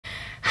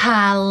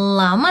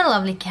Hello, my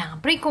lovely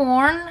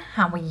Capricorn.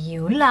 How are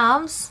you,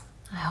 loves?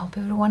 I hope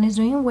everyone is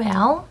doing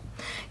well.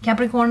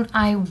 Capricorn,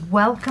 I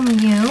welcome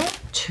you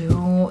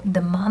to the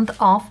month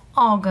of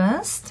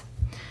August,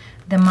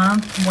 the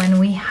month when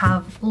we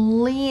have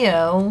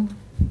Leo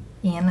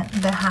in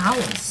the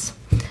house.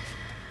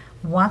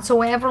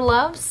 Whatsoever,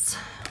 loves,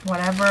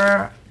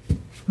 whatever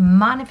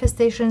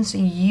manifestations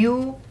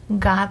you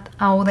got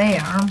out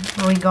there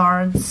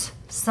regards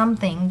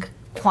something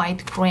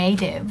quite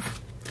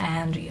creative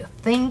and you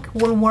think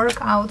will work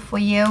out for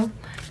you,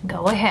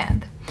 go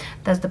ahead.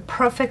 That's the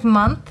perfect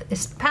month,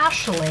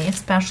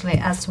 especially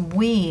as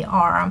we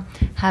are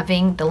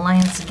having the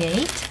Lion's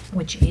Gate,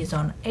 which is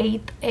on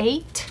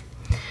 8/8.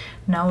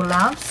 Now,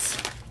 loves,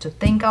 to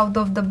think out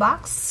of the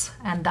box,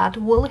 and that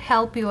will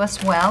help you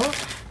as well.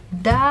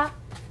 The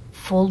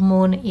full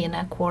moon in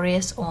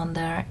Aquarius on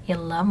the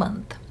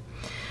 11th.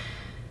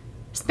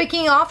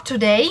 Speaking of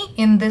today,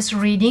 in this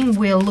reading,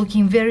 we're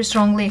looking very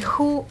strongly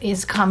who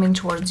is coming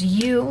towards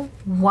you,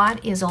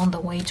 what is on the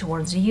way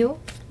towards you,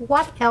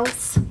 what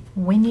else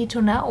we need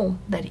to know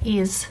that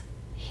is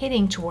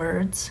heading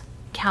towards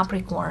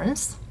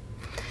Capricorns,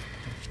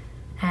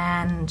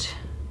 and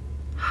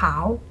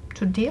how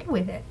to deal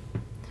with it.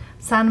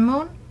 Sun,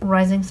 Moon,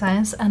 Rising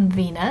Signs, and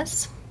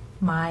Venus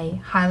might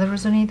highly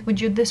resonate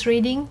with you this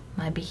reading,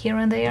 might be here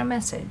and there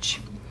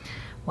message.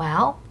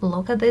 Well,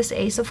 look at this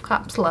Ace of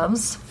Cups,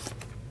 loves.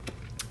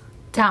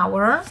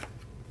 Tower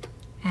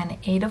and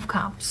 8 of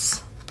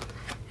Cups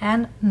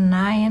and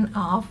 9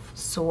 of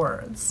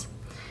Swords.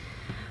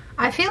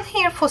 I feel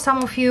here for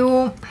some of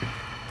you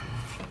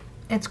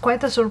it's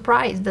quite a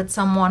surprise that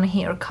someone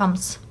here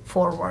comes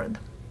forward.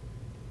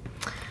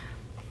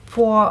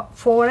 For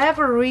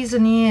whatever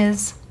reason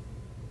is,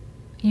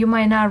 you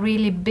might not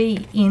really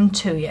be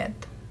into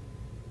it.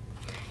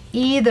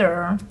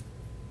 Either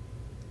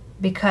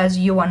because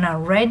you are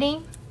not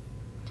ready,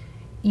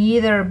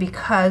 either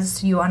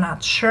because you are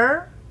not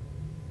sure,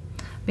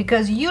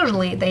 because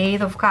usually the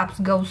 8 of Cups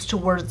goes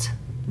towards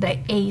the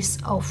Ace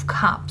of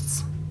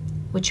Cups,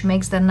 which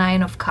makes the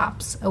 9 of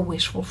Cups a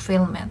wish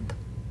fulfillment.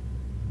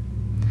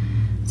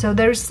 So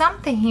there's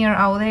something here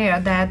out there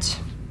that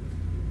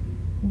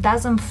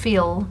doesn't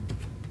feel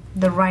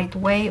the right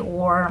way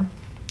or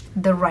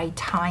the right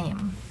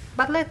time.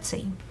 But let's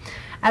see.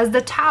 As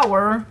the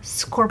Tower,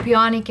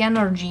 Scorpionic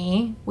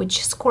energy,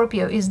 which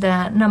Scorpio is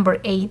the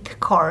number 8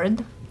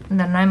 card,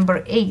 the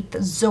number 8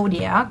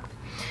 zodiac,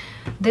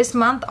 this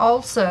month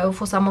also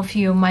for some of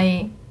you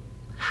might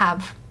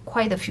have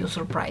quite a few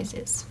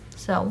surprises.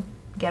 So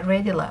get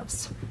ready,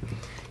 loves.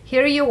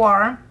 Here you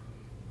are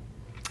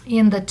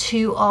in the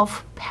 2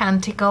 of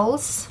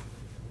Pentacles,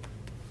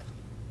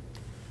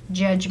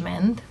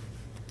 Judgment.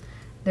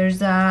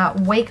 There's a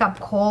wake-up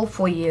call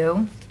for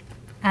you,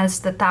 as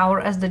the Tower,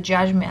 as the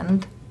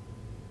Judgment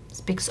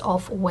speaks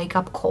of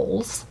wake-up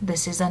calls.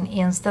 This is an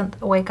instant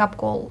wake-up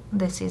call.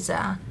 This is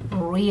a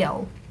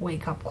real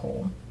wake-up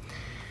call.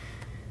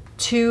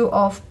 2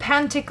 of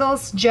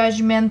Pentacles,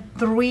 Judgment,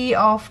 3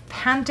 of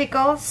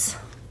Pentacles,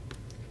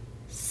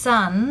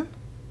 Sun,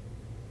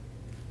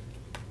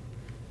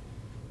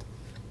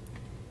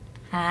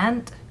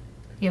 and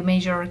your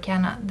major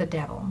arcana, the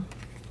Devil.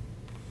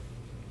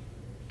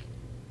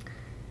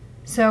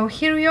 So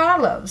here you are,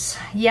 loves.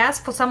 Yes,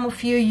 for some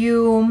of you,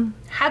 you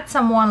had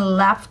someone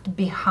left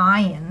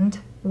behind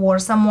or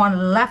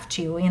someone left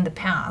you in the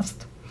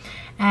past.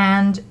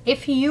 And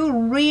if you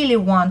really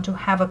want to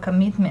have a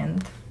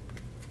commitment,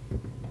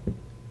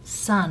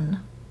 Sun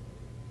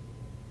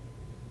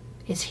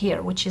is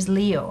here, which is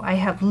Leo. I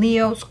have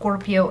Leo,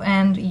 Scorpio,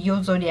 and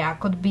your zodiac.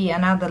 Could be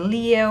another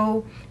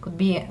Leo, could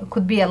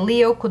be a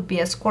Leo, could be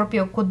a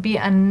Scorpio, could be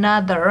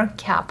another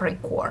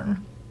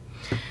Capricorn.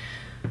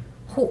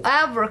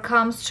 Whoever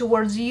comes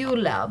towards you,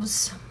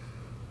 loves,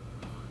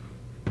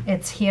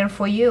 it's here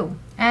for you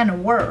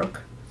and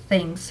work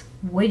things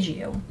with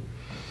you.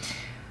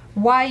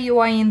 Why you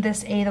are in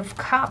this 8 of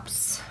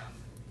Cups,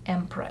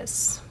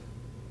 Empress.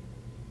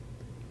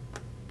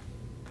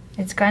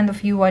 It's kind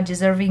of you are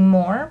deserving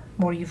more,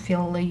 or you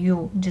feel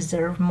you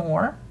deserve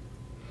more,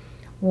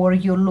 or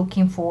you're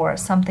looking for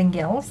something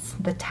else.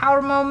 The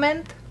Tower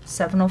moment,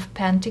 7 of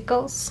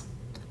Pentacles.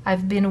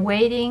 I've been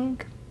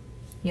waiting.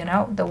 You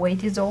know, the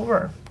wait is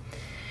over.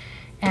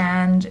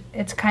 And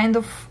it's kind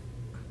of,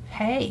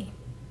 hey,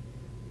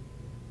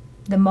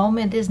 the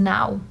moment is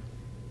now.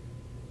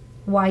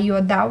 Why you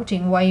are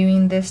doubting? Why you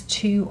in this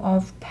 2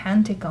 of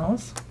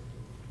Pentacles?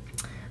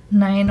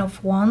 9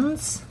 of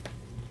Wands,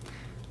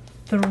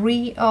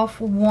 3 of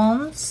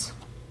Wands,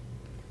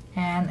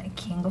 and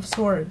King of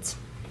Swords.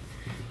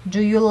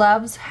 Do you,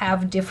 loves,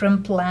 have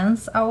different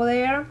plans out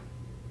there?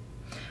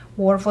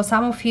 Or for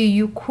some of you,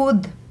 you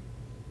could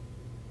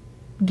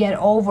get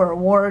over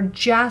or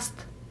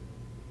just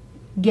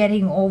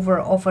getting over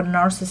of a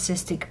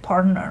narcissistic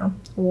partner,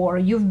 or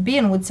you've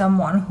been with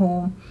someone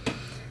who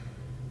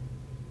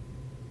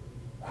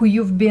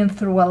you've been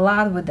through a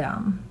lot with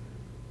them.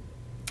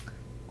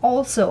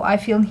 Also, I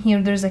feel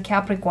here there's a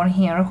Capricorn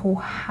here who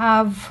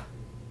have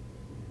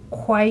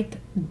quite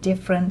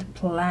different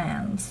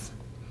plans.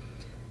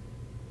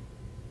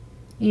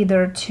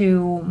 either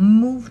to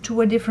move to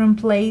a different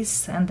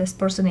place and this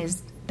person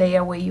is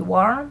there where you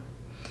are,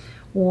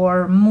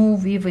 or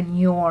move even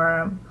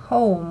your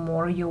home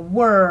or your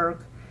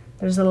work.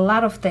 There's a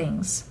lot of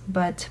things,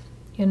 but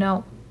you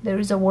know, there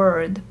is a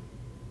word.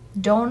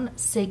 Don't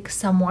seek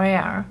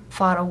somewhere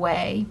far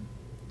away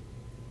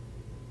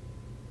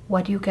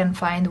what you can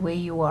find where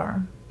you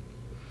are.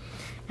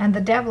 And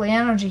the devil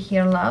energy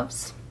here,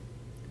 loves,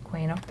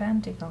 Queen of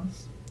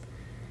Pentacles.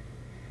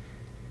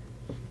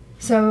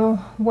 So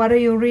what do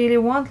you really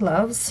want,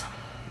 loves?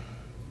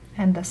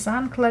 And the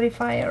Sun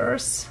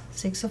clarifiers,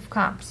 Six of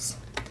Cups.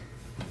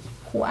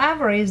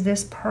 Whoever is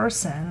this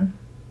person,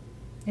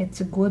 it's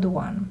a good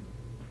one.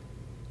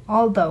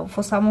 Although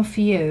for some of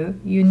you,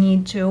 you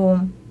need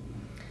to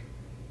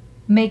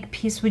make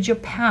peace with your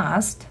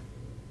past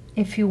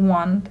if you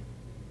want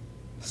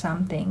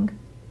something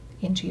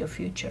into your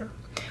future.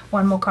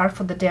 One more card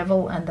for the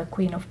devil and the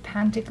Queen of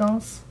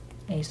Pentacles,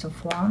 Ace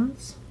of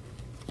Wands,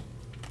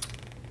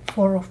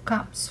 Four of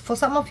Cups. For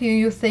some of you,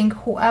 you think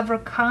whoever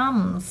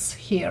comes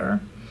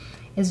here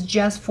is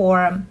just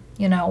for,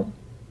 you know,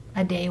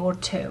 a day or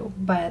two,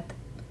 but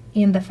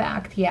in the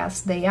fact,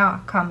 yes, they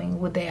are coming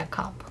with their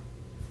cup.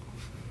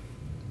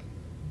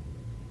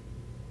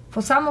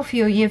 For some of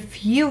you,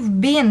 if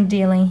you've been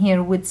dealing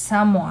here with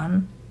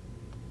someone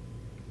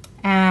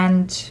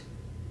and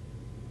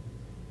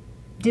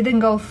didn't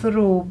go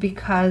through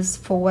because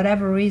for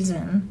whatever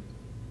reason,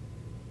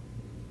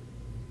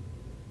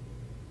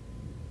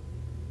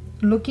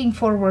 looking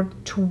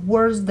forward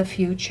towards the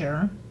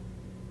future,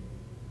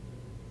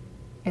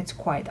 it's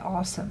quite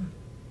awesome.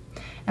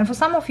 And for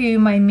some of you, you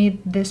might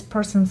meet this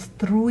person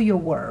through your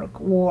work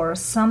or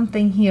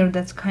something here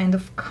that's kind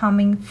of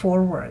coming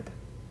forward.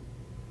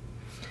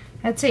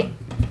 Let's see.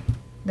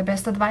 The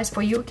best advice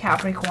for you,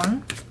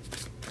 Capricorn.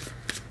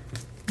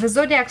 The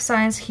zodiac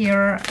signs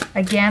here,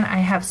 again, I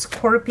have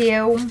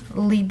Scorpio,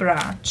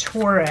 Libra,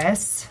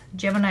 Taurus,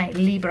 Gemini,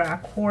 Libra,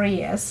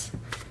 Aquarius.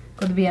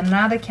 Could be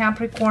another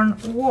Capricorn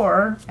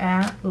or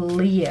a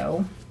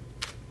Leo.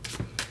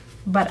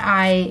 But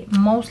I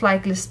most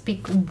likely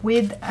speak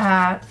with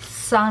a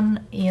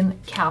Sun in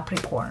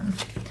Capricorn.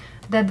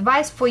 The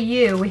advice for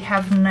you, we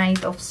have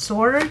Knight of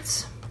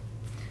Swords,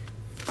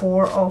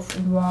 Four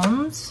of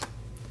Wands,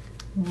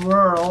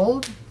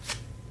 World,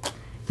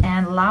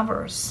 and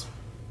Lovers.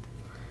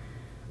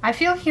 I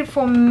feel here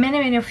for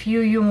many of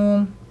you,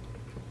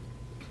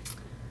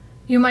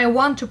 you might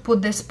want to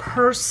put this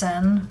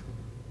person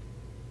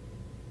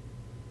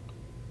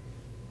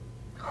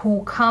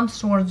who comes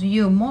towards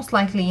you most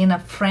likely in a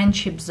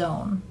friendship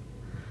zone,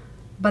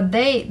 but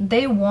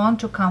they want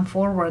to come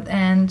forward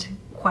and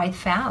quite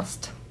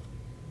fast.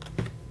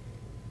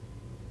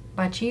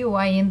 But you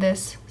are in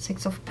this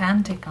Six of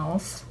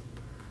Pentacles,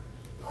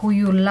 who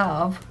you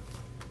love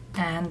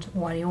and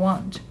what you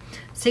want.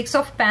 Six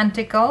of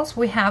Pentacles,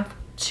 we have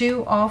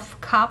Two of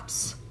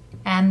Cups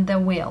and the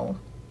Wheel,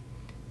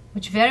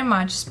 which very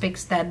much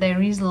speaks that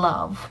there is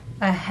love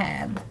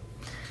ahead.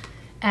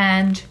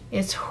 And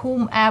it's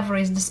whomever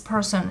is this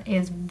person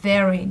is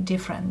very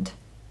different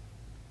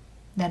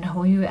than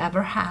who you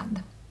ever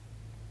had.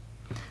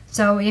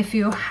 So if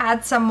you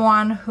had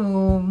someone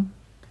who,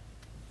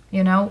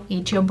 you know,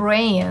 eat your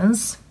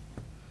brains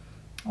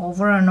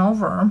over and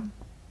over,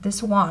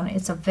 this one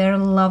is a very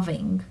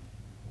loving,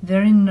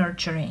 very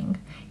nurturing.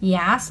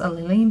 Yes, a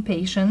little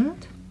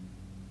impatient,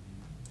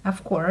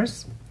 of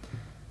course,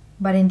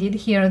 but indeed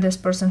here this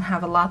person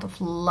have a lot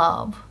of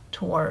love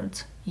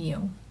towards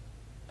you.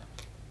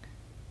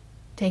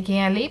 Taking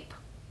a leap,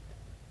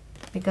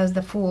 because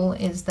the Fool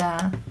is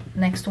the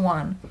next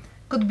one.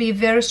 Could be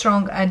very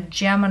strong a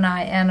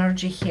Gemini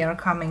energy here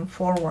coming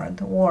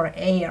forward, or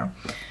air.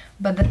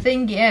 But the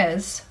thing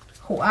is,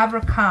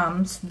 whoever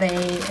comes,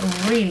 they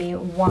really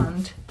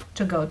want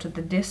to go to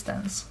the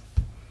distance.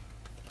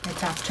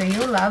 It's up to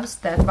you, loves.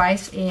 The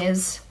advice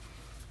is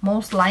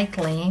most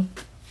likely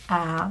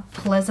a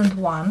pleasant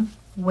one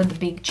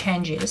with big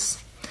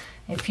changes.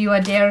 If you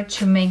are there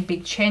to make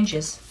big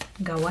changes,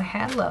 go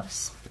ahead,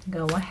 loves.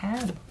 Go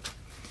ahead.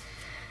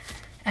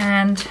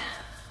 And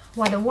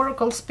what the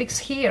Oracle speaks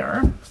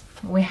here,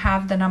 we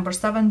have the number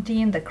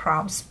 17, the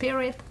Crowd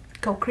Spirit,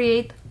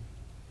 co-create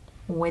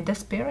with the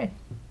Spirit.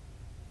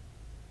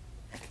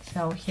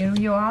 So here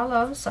you are,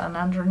 loves, and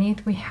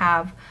underneath we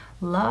have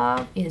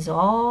love is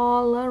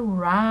all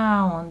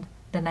around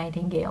the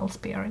Nightingale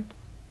Spirit.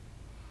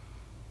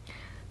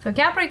 So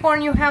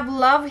Capricorn, you have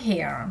love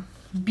here.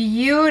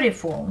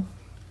 Beautiful.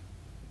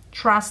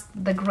 Trust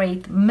the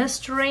great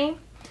mystery.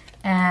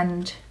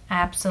 And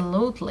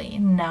absolutely,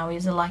 now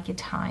is a lucky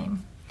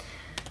time.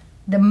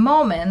 The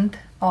moment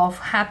of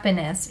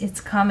happiness is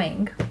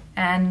coming.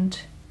 And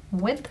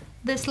with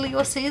this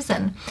Leo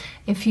season,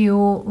 if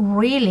you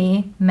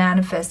really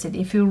manifest it,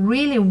 if you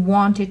really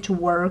wanted to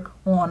work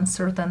on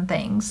certain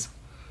things,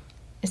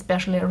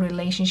 especially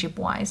relationship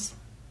wise,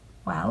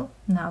 well,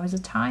 now is the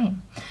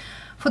time.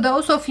 For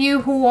those of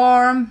you who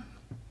are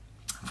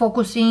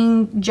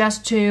focusing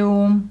just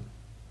to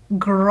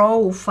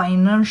grow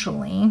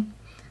financially,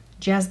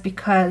 just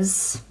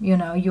because, you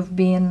know, you've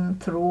been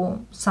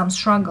through some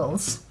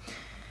struggles.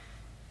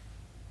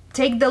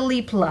 Take the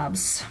leap,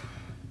 loves.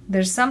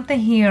 There's something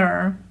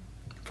here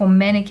for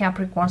many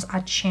Capricorns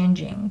are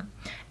changing,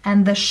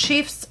 and the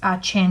shifts are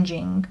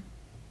changing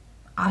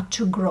are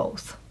to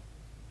growth.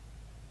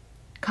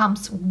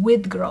 Comes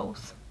with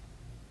growth.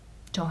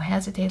 Don't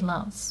hesitate,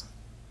 loves.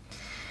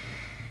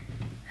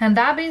 And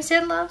that being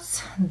said,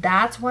 loves,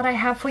 that's what I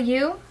have for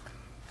you.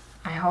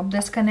 I hope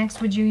this connects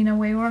with you in a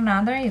way or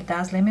another. If it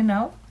does, let me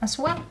know as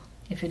well.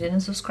 If you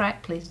didn't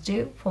subscribe, please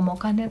do for more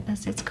content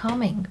as it's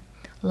coming.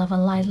 Love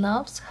and light,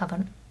 loves. Have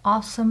an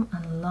awesome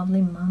and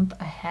lovely month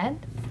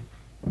ahead.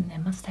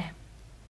 Namaste.